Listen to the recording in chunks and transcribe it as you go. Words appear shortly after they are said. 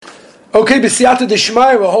Okay, B'siyata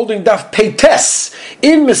Deshmai, we're holding Daf Peites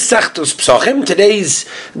in Mesechtos Psachim. Today's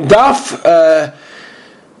Daf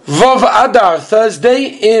Vav Adar Thursday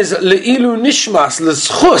is Le'ilu Nishmas,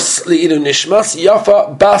 L'schus Le'ilu Nishmas,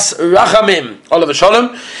 Yafa Bas Rachamim. Olav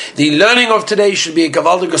Shalom. The learning of today should be a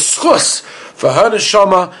Gavaldig Schus for her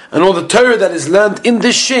neshama, and all the Torah that is learned in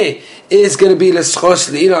this shir is going to be L'schus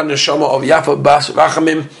Le'ilu Neshama of Yafa Bas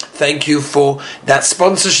Rachamim. Thank you for that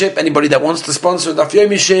sponsorship. Anybody that wants to sponsor Daf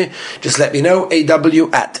Yomi shir, just let me know.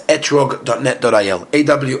 aw@etrog.net.il.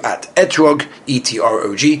 aw@etrog,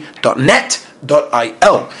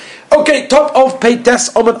 etrog.net.il. Okay, top of Peites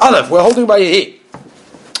Omid Aleph. We're holding by here.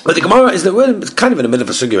 But the Gemara is it's kind of in the middle of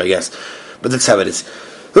a sugya, I guess. But that's how it is.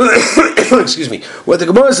 Excuse me. Well, the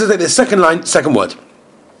Gemara says that the second line, second word.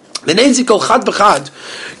 In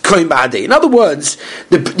other words,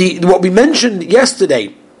 what we mentioned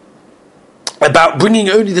yesterday about bringing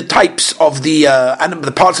only the types of the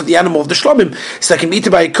parts of the animal of the shlomim so that can be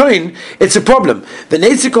eaten by a kohen, it's a problem. In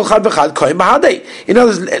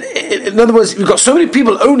other words, we've got so many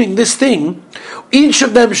people owning this thing, each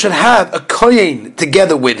of them should have a kohen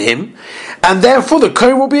together with him, and therefore the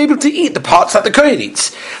kohen will be able to eat the parts that the kohen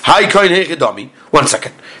eats. Hi kohen hechidami. 1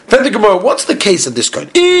 second. Then the Gemara, what's the case of this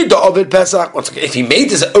kohen? If he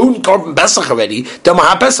made his own korban pesach already, then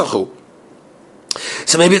what pesach?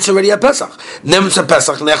 So maybe it's already a Pesach. It's going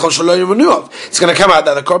to come out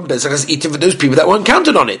that the Korban Pesach is eaten for those people that weren't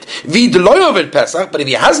counted on it. But if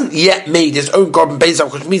he hasn't yet made his own Korban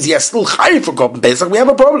Pesach, which means he has still chayiv for Korban Pesach, we have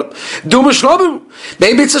a problem.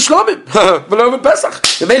 Maybe it's a Shlomim.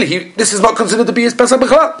 This is not considered to be his Pesach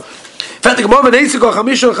B'chlal. Understand,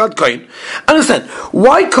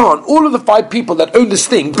 why can't all of the 5 people that own this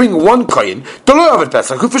thing bring one kohen,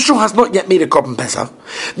 who for sure has not yet made a korban pesach,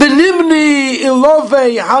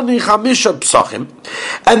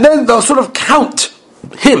 and then they'll sort of count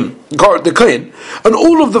him, the kohen, and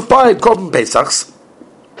all of the 5 korban pesachs,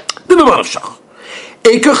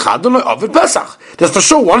 there's for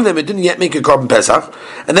sure one of them who didn't yet make a korban pesach,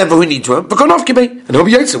 and therefore we need to him, and he'll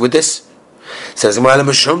be answered with this. Says the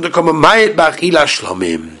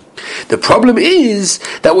problem is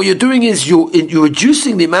that what you're doing is you're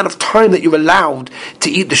reducing the amount of time that you're allowed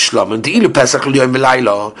to eat the shlomim. The ilu pesach l'yom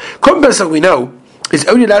v'layla. Korban pesach, we know, is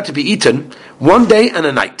only allowed to be eaten one day and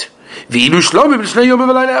a night. The ilu shlomim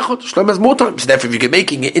shlomim has more time. So therefore, if you're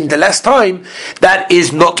making it in the less time, that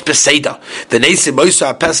is not beseder. The nesim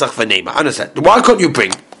moisa pesach v'neima. Understand? Why can't you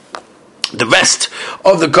bring the rest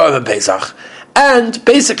of the korban pesach and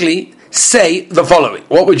basically say the following?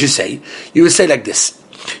 What would you say? You would say like this.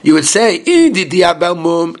 You would say,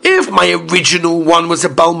 if my original one was a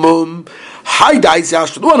balmum,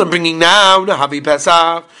 the one I'm bringing now, Nahavi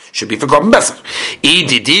Pesach, should be for Korban Pesach.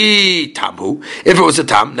 Tamu, if it was a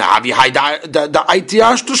tam, Nahavi the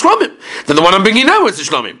Aitiash to Shlomim. Then the one I'm bringing now is the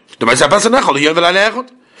Shlomim. The Pesach Pesach Nechol,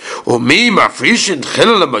 and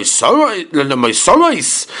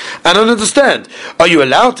I don't understand. Are you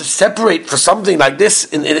allowed to separate for something like this?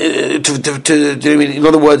 In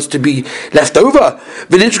other words, to be left over?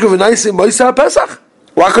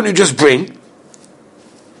 Why can't you just bring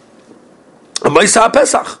a Maisa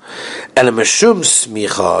Pesach? And a Meshum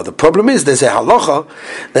Smicha. The problem is there's a halacha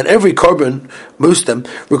that every korban, most of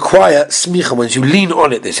them, require smicha. Once you lean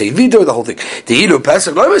on it, they say vido, the whole thing. The ilu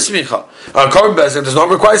Pesach no smicha. A korban Pesach does not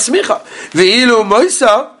require smicha. The ilu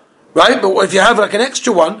Maisa, right? But if you have like an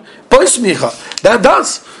extra one, boy smicha, that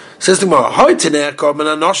does. Says the Gemara, Hoytener korban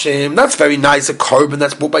anoshim. That's very nice. A korban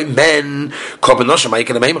that's bought by men. Korban anoshim, I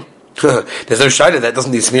can amema. There's no shayla that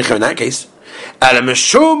doesn't need smicha in that case. I'll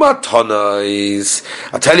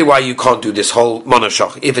tell you why you can't do this whole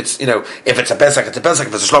monoshach. If it's if it's a pesach, it's a pesach.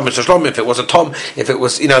 If it's a shlom, it's a shlom. If it was a tom, if it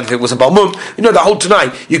was if it was a balmum, the whole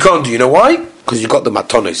tonight you can't do. You know why? Because you got the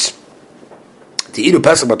matonis. The ilu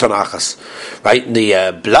pesach matona achas, right?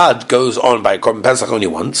 The blood goes on by korban pesach only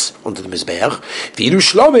once onto the mizbeach. The ilu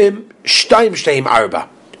shlomim shtayim arba,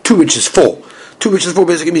 2 which is 4. 2 which is 4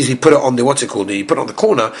 basically means you put it on the, what's it called? You put it on the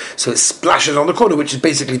corner, so it splashes on the corner, which is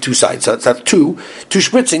basically 2 sides. So that's 2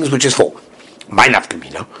 spritzings, which is 4. My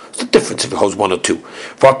nafkamina. What's the difference if it holds 1 or 2?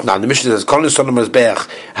 Now the Mishnah says,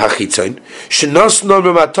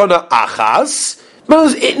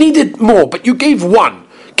 it needed more, but you gave 1.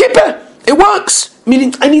 Kippah, it works.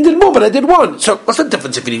 Meaning, I needed more, but I did 1. So, what's the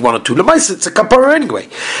difference if you need 1 or 2? It's a kapara anyway.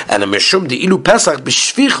 And a meshum the ilu pesach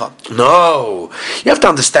b'shvicha. No, you have to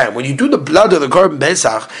understand when you do the blood of the korban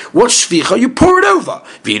pesach, what's shvicha? You pour it over.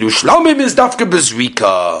 V'ilu shlomim is dafka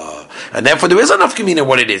bezrika, and therefore there is enough kamina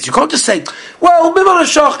what it is. You can't just say, well, mimon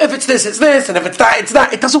hashach, if it's this, and if it's that, it's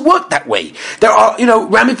that. It doesn't work that way. There are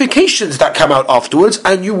ramifications that come out afterwards,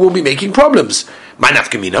 and you will be making problems. My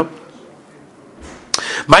nafkamina.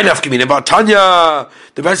 My nafkamina about Tanya.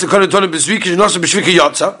 The rest of Kanatonim Bezvika and also Beshvika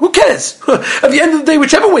Yotza. Who cares? At the end of the day,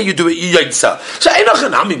 whichever way you do it, you Yotza. So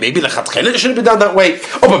Einachanami, maybe the Chatchelet should have been done that way.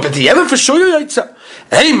 Oh, but the ever for sure you Yotza.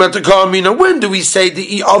 Hey, Matakamina, when do we say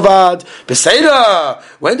the Avad Beseda?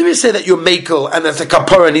 When do we say that you're Makel and that's a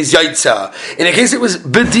Kapara and he's Yotza? In a case it was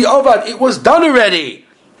B'di Avad, it was done already.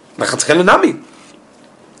 Chatchelet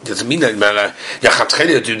doesn't mean that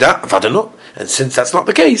Chatchelet do that. I don't know. And since that's not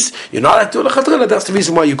the case, you're not allowed to do l'chatchila. That's the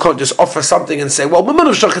reason why you can't just offer something and say, well, Mamon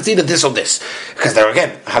of Shach, it's either this or this. Because there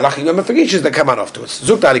again, halachic ramifications that come out afterwards.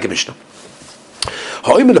 Zuk Dali Mishnah.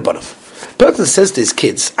 Ha'im elabanav. Person says to his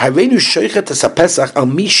kids, Hareinu shoichet esapesach al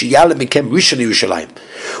mi sheyale mikem rishon Yerushalayim.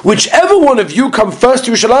 Whichever one of you come first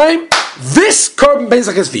to Yerushalayim, this korban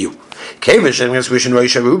pesach is for you. Since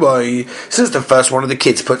the first one of the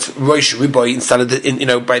kids puts Rosh Rubai instead of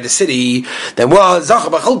by the city, then what? He's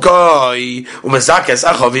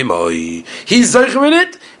Zaycher in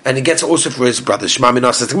it, and he gets it also for his brother. Shema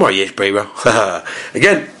Minas says tomorrow, yes, Breira.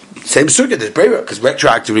 Again, same sukkah, there's Breira, because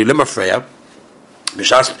retroactively, Lima Freya.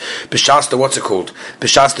 B'shasta, what's it called?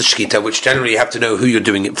 B'shasta Shkita, which generally you have to know who you're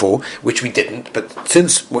doing it for, which we didn't. But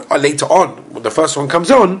since later on, when the first one comes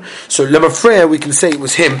on, so Lemafreya, we can say it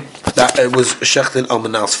was him that it was Shechtin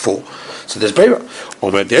Almanas for. So there's Breira.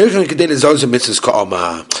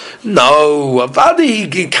 No,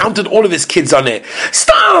 Avadi, he counted all of his kids on it.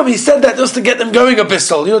 Stop! He said that just to get them going a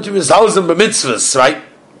bissel, to resolve them b'mitzvahs, right?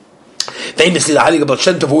 Famously, the Heilige Baal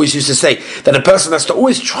Shem Tov always used to say that a person has to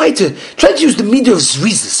always try to use the media of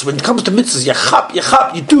zrizis. When it comes to mitzvahs,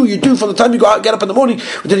 you do from the time you go out, get up in the morning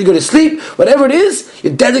until you go to sleep, whatever it is,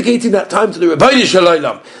 you're dedicating that time to the Rebbeinu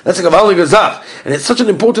Shalom. That's like a Gavaldik Azach, and it's such an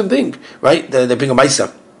important thing, right? They bring a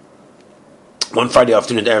Maisa. One Friday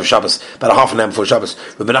afternoon, Erev Shabbos, about a half an hour before Shabbos,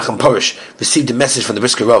 Rabbi Menachem Porush received a message from the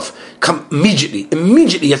Brisker Rav. Come immediately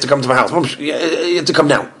you have to come to my house. You have to come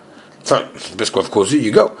now. Sorry, the Brisker Rav calls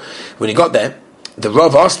you go. When he got there, the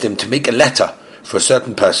Rav asked him to make a letter for a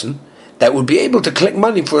certain person that would be able to collect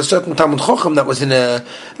money for a certain Talmud Chacham that was in a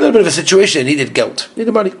little bit of a situation, needed geld,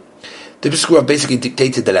 needed money. The Brisker Rav basically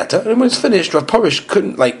dictated the letter, and when it's finished, Rav Porush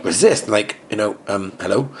couldn't resist, hello,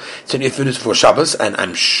 it's only a few minutes before Shabbos, and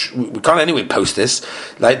we can't anyway post this,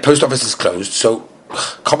 post office is closed, so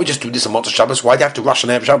can't we just do this on Motzei Shabbos? Why do you have to rush on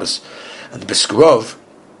Erev Shabbos? And the Brisker Rav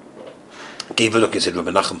gave a look and said, Rabbi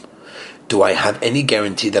Menachem, do I have any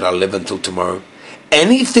guarantee that I'll live until tomorrow?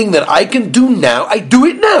 Anything that I can do now, I do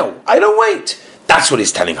it now. I don't wait. That's what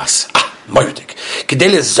he's telling us. Moydik.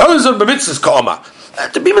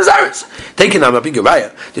 To be Mazaris. Taking them up in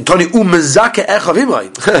Geraya. The Tony Umazaka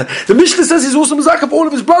Echavimai. The Mishnah says he's also Mazaka for all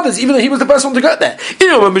of his brothers, even though he was the first one to get there.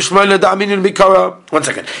 One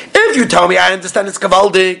second. If you tell me I understand it's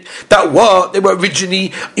Kavaldik, that what? They were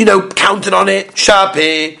originally, counted on it,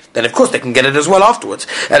 Shape, then of course they can get it as well afterwards.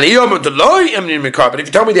 But if you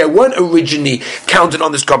tell me they weren't originally counted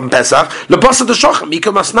on this Korban Pesach,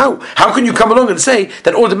 how can you come along and say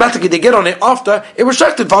that automatically they get on it after it was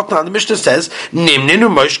shechted? The Mishnah says,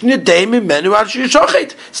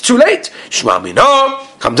 it's too late. Shema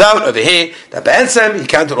comes out over here that Be'etzem, he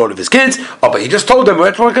counted all of his kids, but he just told them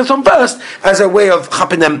where to come first as a way of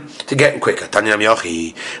chapping them to get quicker. Some of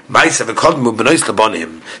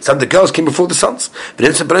the girls came before the sons. The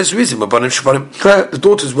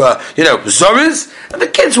daughters were, Zoras, and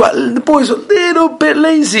the boys were a little bit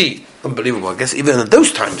lazy. Unbelievable. I guess even in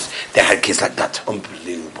those times they had kids like that.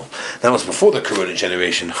 Unbelievable. That was before the Corona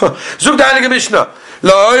generation. Zug the Heilige Mishnah.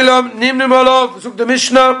 La'olam nimnim alav. Zug the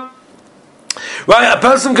Mishnah. Right, a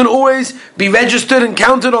person can always be registered and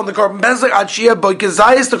counted on the Korban Pesach at Shia by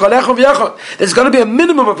Kezayis to Kolechov Yachot. There's going to be a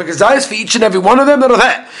minimum of a Kezayis for each and every one of them that are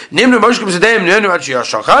there. Nimnu Moshkim Zedem Nimnu at Shia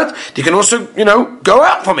Shachat. They can also, go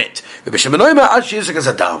out from it.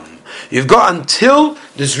 You've got until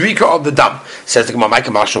the Zrika of the Dam. Says the Gemara, Micah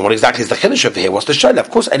Marshall, what exactly is the Chiddush over here? What's the Shaila? Of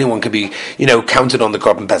course, anyone can be, counted on the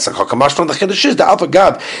Korban Pesach. The Chiddush is the Alpha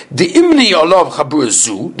Gab. The Imni Olav Chabur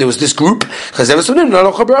Zu, there was this group. You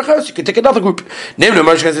can take another group. The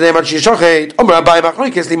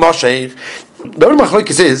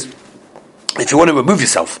Machlokes is, if you want to remove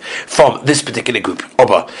yourself from this particular group,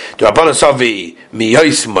 Oba, the Rabbanan Savi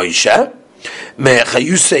Miyos Moshe,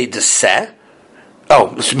 Mechayusei Deseh.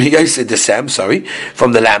 I'm sorry,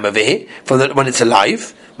 from the lamb over here, when it's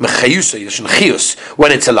alive, when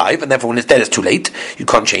it's alive, and therefore when it's dead, it's too late. You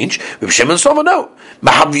can't change. With Shimon Sova, no.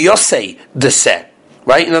 Mahavyosei deseh.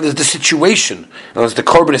 Right? In other words, the situation, in other words, the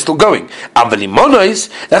korban is still going. Avalimonois,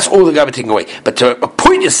 that's all the guy taking away. But to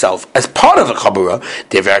appoint appoint yourself as part of a chabura.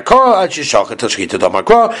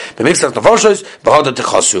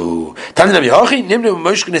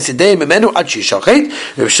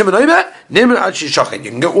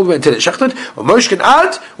 You can go all the way until it's shachted. Or Moshe can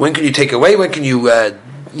add. When can you take away? When can you, I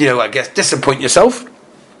guess, disappoint yourself?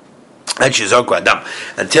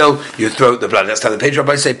 Until you throw the blood. That's how the page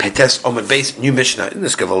rabbi say Petes Omen base new Mishnah in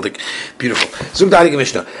this Gavaldik. Beautiful. Zugdalige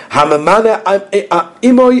Mishnah. Hamamana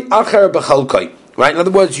imoy acher b'chalkoi. Right? In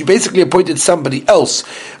other words, you basically appointed somebody else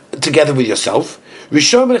together with yourself. They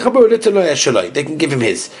can give him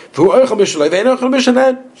his. There's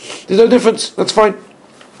no difference. That's fine.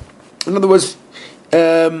 In other words,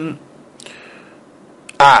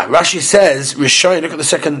 Rashi says, Rishon, look at the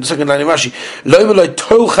second line of Rashi.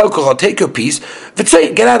 I'll take your piece.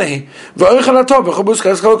 Get out of here. And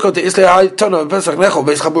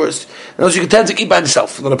also you can tend to eat by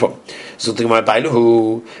himself, not a problem. Something about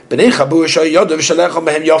Bailu.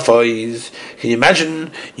 Can you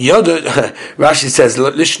imagine? Rashi says,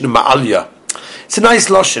 it's a nice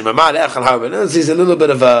lotion. He's a little bit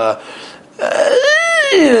of a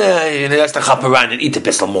he likes to hop around and eat the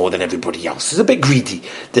pistol more than everybody else. He's a bit greedy,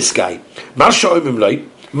 this guy. Are they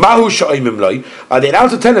allowed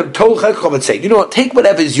to tell him, say, you know what, take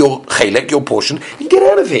whatever is your chelek, your portion, and get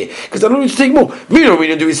out of here, because I don't need to take more. We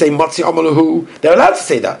do say, Matzi Amalahu. They're allowed to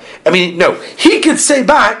say that. I mean, no. He could say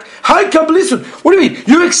back, Hi, listen, what do you mean?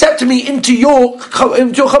 You accepted me into your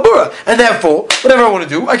chabura, and therefore, whatever I want to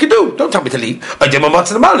do, I can do. Don't tell me to leave. I did my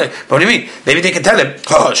Matzi Amalahu. But what do you mean? Maybe they can tell him,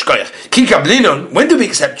 when do we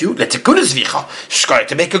accept you? Let's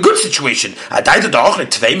to make a good situation.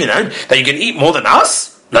 That you can eat more than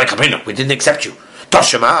us? Like we didn't accept you.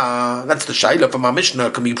 Toshima, that's the shaila from our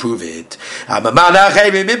Mishnah. Can we prove it?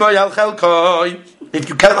 If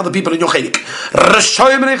you count other people in your chelik,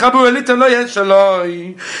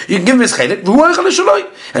 you can give him his chelik,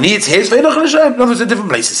 and he eats his. No, there's in different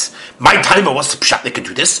places. My timer was the pshat. They can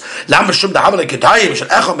do this.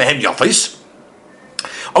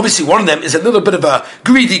 Obviously, one of them is a little bit of a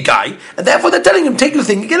greedy guy, and therefore they're telling him, take the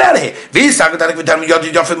thing and get out of here.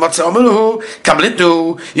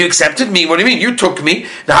 You accepted me. What do you mean? You took me.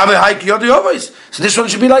 So this one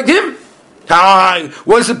should be like him.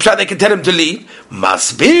 What is the pshat they can tell him to leave?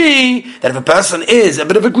 Must be that if a person is a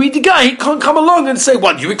bit of a greedy guy, he can't come along and say,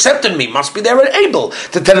 well, you accepted me. Must be they're able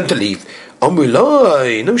to tell him to leave.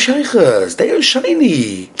 No shaykhs. They are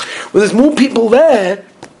shiny. Well, there's more people there.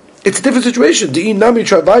 It's a different situation. Even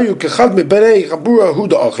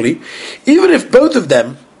if both of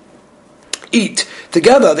them eat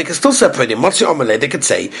together, they can still separate them. They could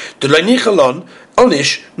say,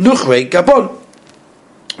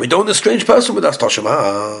 we don't want a strange person with us.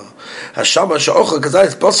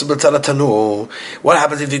 What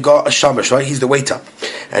happens if you got a shamash, right? He's the waiter,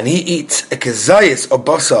 and he eats a kazayas or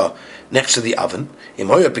basa next to the oven. If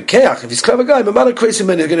he's a clever guy, he's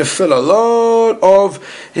going to fill a lot of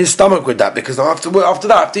his stomach with that, because after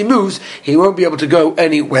that, after he moves, he won't be able to go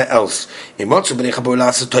anywhere else. If I want to do him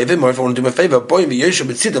a favor,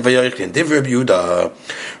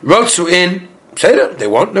 say that they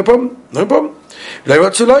want, no problem.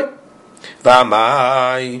 What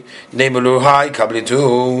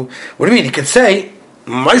do you mean? He could say,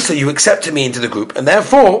 Maisa, you accepted me into the group, and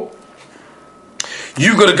therefore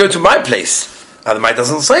you got to go to my place. And the Mai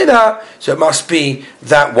doesn't say that, so it must be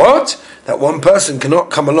that what? That one person cannot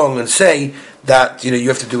come along and say that, you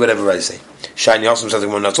have to do whatever I say. Shiny Yosem says,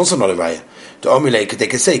 well, that's also not a raya. The Omile, they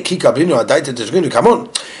can say, Kika Blino Adaita is going to come on.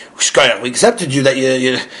 We accepted you that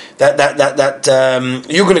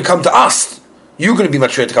you're going to come to us. You're going to be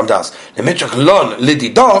mature to come to us. But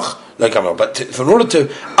in order to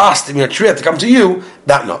ask the mature to come to you,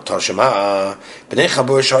 that not Toshima. You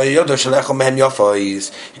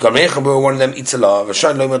got Mechabur, one of them eats a lot.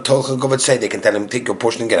 Say they can tell him, take your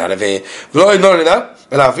portion and get out of here. Not only that,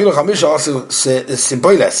 also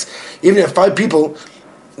symbolis. Even if 5 people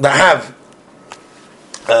that have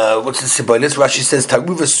what's the symbolis? Rashi says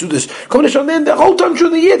Taguva Sudas. Then the whole time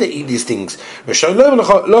through the year they eat these things. Say,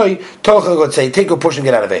 take your portion and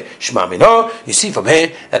get out of here. You see from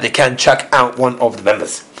here that they can chuck out one of the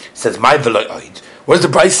members. It says my veloid. What does the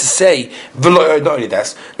Bryce say? Not only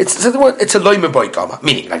that, it's a loime boy karma,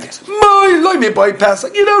 meaning like this. My loime boy pass.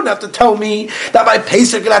 You don't have to tell me that my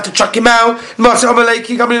pacer gonna have to chuck him out. Who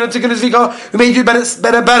made you better.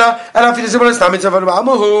 And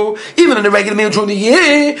even in a regular meal during the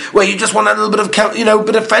year, where you just want a little bit of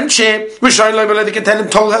bit of friendship. They can tell him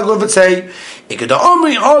told how good say. That's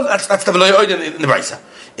the veloid in the Bryce.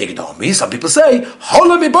 Ignomi. Some people say,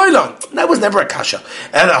 Hola mi boilan. That was never a kasha.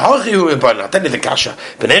 And a hachi mi boilan. I'll tell you the kasha.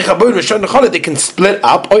 B'nei chabur Rishon Chalak, they can split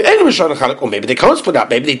up, or any Rishon Chalak, or maybe they can't split up.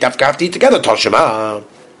 Maybe they have to eat together. Toshima.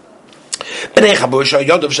 B'nei chabur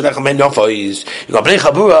Yodov Shalech Men Yofois. You got B'nei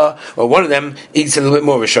chabura, or one of them eats a little bit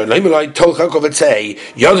more Rishon. Let me like Tol Chakov would say,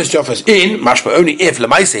 Yodos Yofas in, mashma only if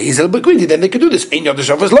Lamaise he's a little bit greedy, then they can do this. Ain't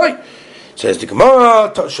Yodos Yofas like. Says the Gemara,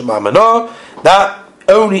 Toshima Mana, that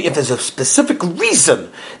only if there's a specific reason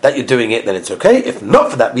that you're doing it, then it's okay. If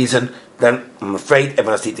not for that reason, then I'm afraid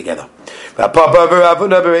everyone has to eat together. They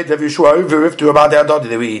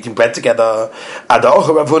were eating bread together.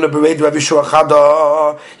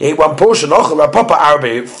 He ate one portion.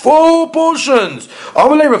 4 portions.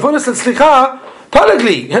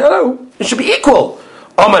 Hello, it should be equal.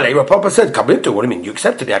 Amalei, Papa said, "Kablitu." What do you mean? You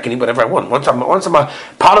accepted it. I can eat whatever I want. Once I'm a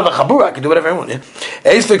part of the chabura, I can do whatever I want. Yeah.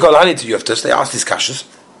 They asked these kashas.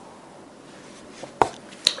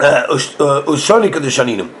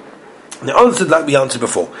 They answered like we answered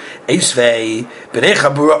before. Eisvei b'nei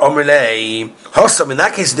chabura omerlei. Hossam, in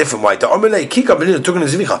that case, it's different. Why? The omerlei kika b'nei took in the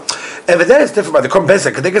zvicha. And then it's different by the korban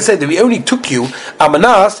pesach, because they can say that we only took you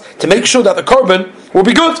amanas to make sure that the korban will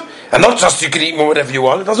be good. And not just you can eat whatever you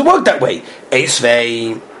want. It doesn't work that way.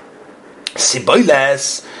 Eisvei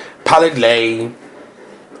siboiles palaglei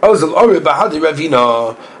ozal ori bahadi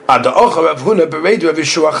ravina ad ocha Rav Huna bereid Rav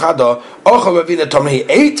Yeshua chada ocha ravina tomei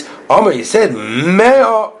 8. Omer, he said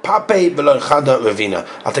mea pape below chada ravina.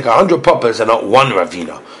 I'll take 100 papas and not 1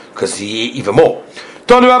 ravina because he ate even more.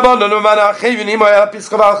 Tonu Rabban no mana chayvin imo el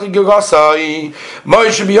piskaval chigosai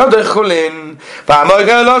moish biyod chulin va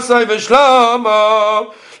moish losai v'shlama.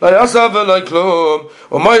 As long as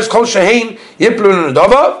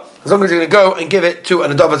you're going to go and give it to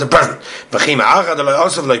an adov as a present.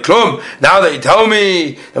 Now that you tell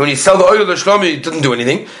me that when you sell the oil of the shlomi, it doesn't do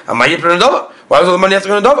anything. Why does all the money have to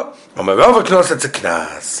go to an adov? It's a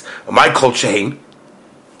knas. My kol shehin,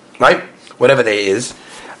 right? Whatever there is.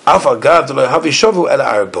 I feel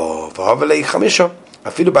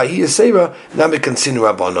by here Seira, now we can sin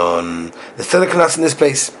Rabbanon. There's still a knas in this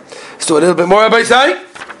place. Let's do a little bit more, Rabbi Say.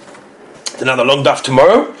 Another long daf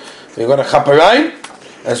tomorrow. We've got a chaparai,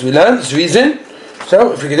 as we learned, it's reason.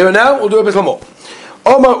 So, if we can do it now, we'll do a bit more.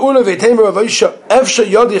 So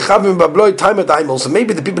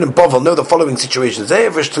maybe the people in Bovel know the following situations.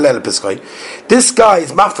 This guy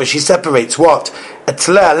is mafresh, he separates what? A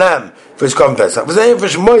tleh lamb for his korban pesach.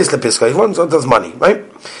 He wants does money, right?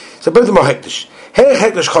 So both of them are hektish. That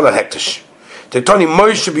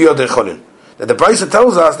the Brisa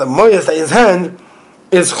tells us that Moyes that in his hand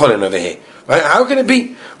is cholin over here. Right? How can it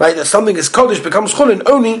be? Right? That something is kodesh becomes cholin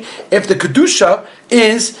only if the kedusha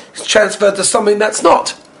is transferred to something that's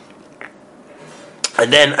not.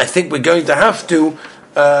 And then I think we're going to have to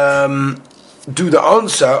do the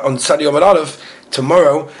answer on Tzadi Yom Aleph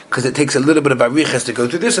tomorrow, because it takes a little bit of arichas to go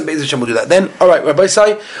through this, and Be'ez Hashem will do that then. Alright, Rabbi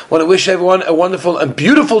Sai, want to wish everyone a wonderful and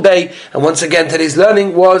beautiful day, and once again, today's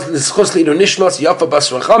learning was L'Schus L'Inu Nishmas, Yafa Bas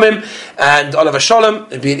Rachamim, and Olav Shalom,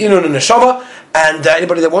 be an Inun and Neshama, and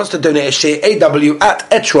anybody that wants to donate a share,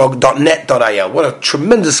 aw@etrog.net.il. What a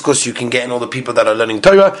tremendous course you can get, and all the people that are learning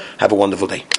Torah, have a wonderful day.